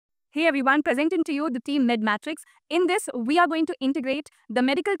Hey everyone, presenting to you the team MedMatrix. In this, we are going to integrate the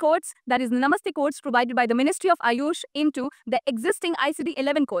medical codes, that is Namaste codes provided by the Ministry of Ayush, into the existing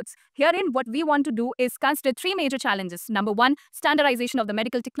ICD-11 codes. Herein, what we want to do is consider three major challenges. Number one, standardization of the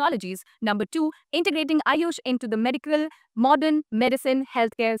medical technologies. Number two, integrating Ayush into the medical, modern medicine,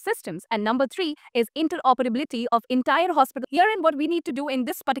 healthcare systems. And number three is interoperability of entire hospital. Herein, what we need to do in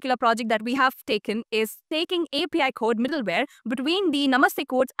this particular project that we have taken is taking API code middleware between the Namaste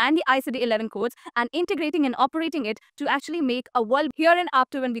codes and the ICD-11 codes and integrating and operating it to actually make a world. Here and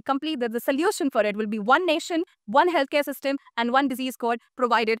after, when we complete that, the solution for it will be one nation, one healthcare system, and one disease code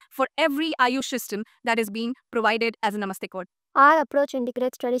provided for every Ayush system that is being provided as a Namaste code. Our approach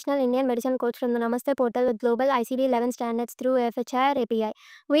integrates traditional Indian medicine codes from the Namaste portal with global ICD-11 standards through FHIR API.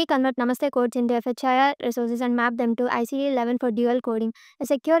 We convert Namaste codes into FHIR resources and map them to ICD-11 for dual coding. A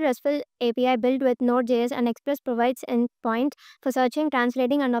secure RESTful API built with Node.js and Express provides endpoints for searching,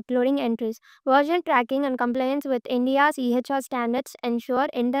 translating, and uploading entries. Version tracking and compliance with India's EHR standards ensure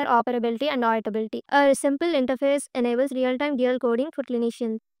interoperability and auditability. A simple interface enables real-time dual coding for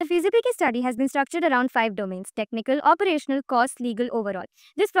clinicians. The feasibility study has been structured around 5 domains: technical, operational, cost, legal, overall.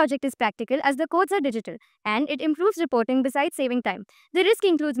 This project is practical as the codes are digital and it improves reporting besides saving time. The risk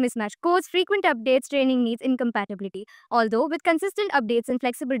includes mismatched codes, frequent updates, training needs, incompatibility. Although with consistent updates and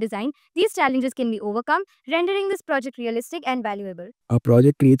flexible design, these challenges can be overcome, rendering this project realistic and valuable. Our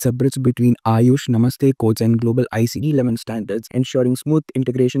project creates a bridge between Ayush, Namaste codes and global ICD-11 standards, ensuring smooth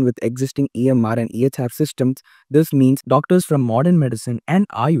integration with existing EMR and EHR systems. This means doctors from modern medicine and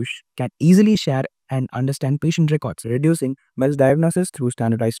Ayush can easily share and understand patient records, reducing misdiagnosis through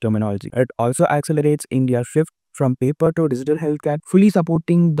standardized terminology. It also accelerates India's shift from paper to digital healthcare, fully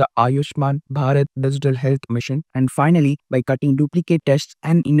supporting the Ayushman Bharat Digital Health Mission. And finally, by cutting duplicate tests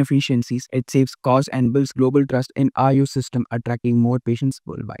and inefficiencies, it saves costs and builds global trust in Ayush system, attracting more patients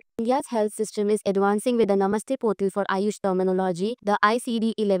worldwide. India's health system is advancing with the Namaste portal for Ayush terminology, the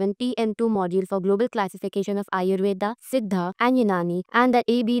ICD-11 TN2 module for global classification of Ayurveda, Siddha, and Unani, and the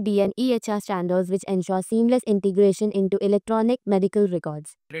ABD and EHR standards which ensure seamless integration into electronic medical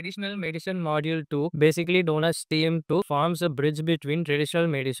records. Traditional medicine module 2, basically known as TM2, forms a bridge between traditional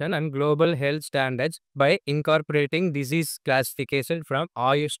medicine and global health standards by incorporating disease classification from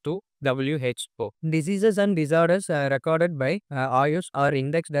Ayush to WHO. Diseases and disorders recorded by Ayush are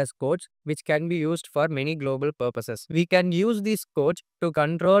indexed as codes which can be used for many global purposes. We can use these codes to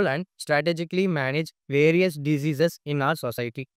control and strategically manage various diseases in our society.